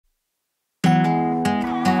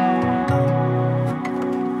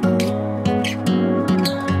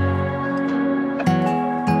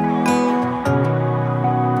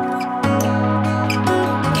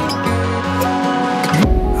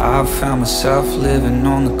found myself living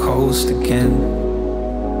on the coast again.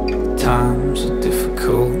 Times are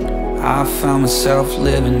difficult. I found myself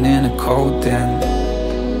living in a cold den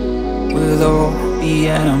with all the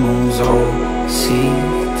animals. Oh, see,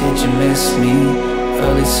 did you miss me?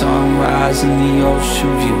 Early sunrise and the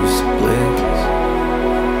ocean views of bliss.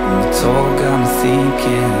 And it's all got me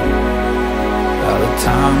thinking about the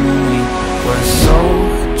time when we were so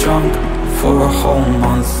drunk for a whole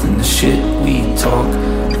month, and the shit we talk.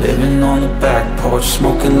 Living on the back porch,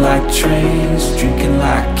 smoking like trains, drinking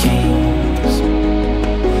like kings.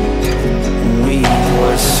 And we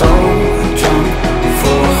were so drunk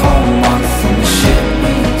for a whole month, and the shit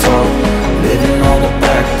we talk. Living on the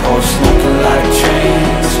back porch, smoking like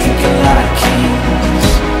trains, drinking like kings.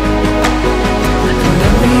 And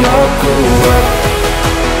then we all grew up,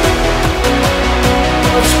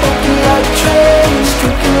 smoking like trains,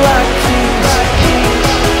 drinking like kings.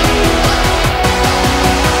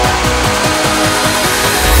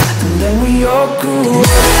 And then we all grew up.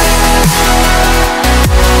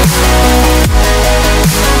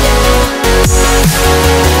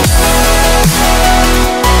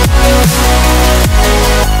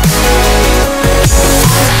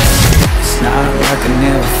 It's not like I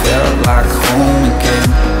never felt like home again.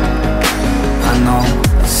 I know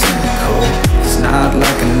it's cynical. It's not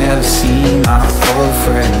like I never seen my old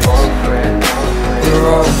friends. We're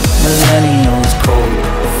all millennials, cold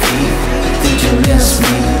feet. Did you miss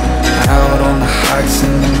me? Out on the heights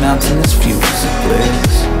and the mountainous views of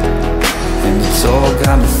bliss. And it's all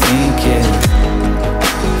got me thinking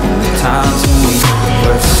on the times when we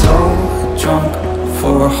were so drunk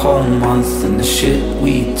for a whole month, and the shit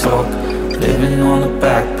we talk. Living on the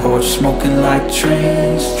back porch, smoking like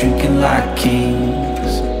trains, drinking like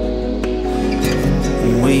kings.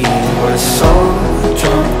 We were so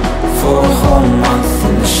drunk for a whole month,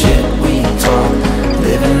 and the shit we talk.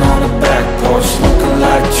 Living on the back porch, smoking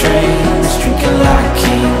like trains, drinking like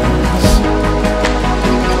kings.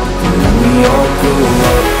 And then we all grew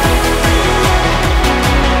up,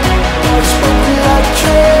 smoking like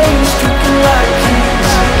trains, drinking like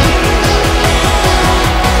kings.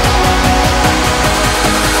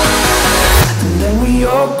 And then we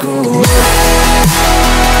all grew up.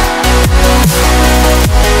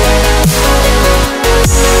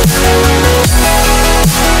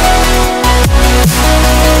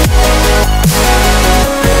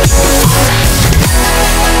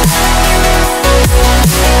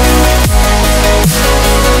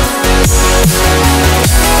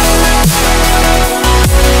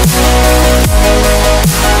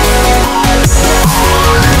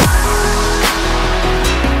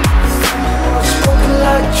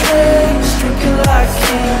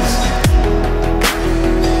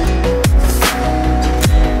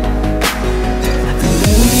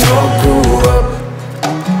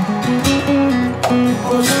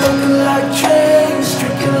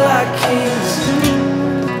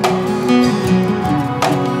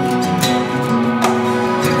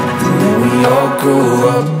 Grew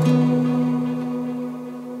up.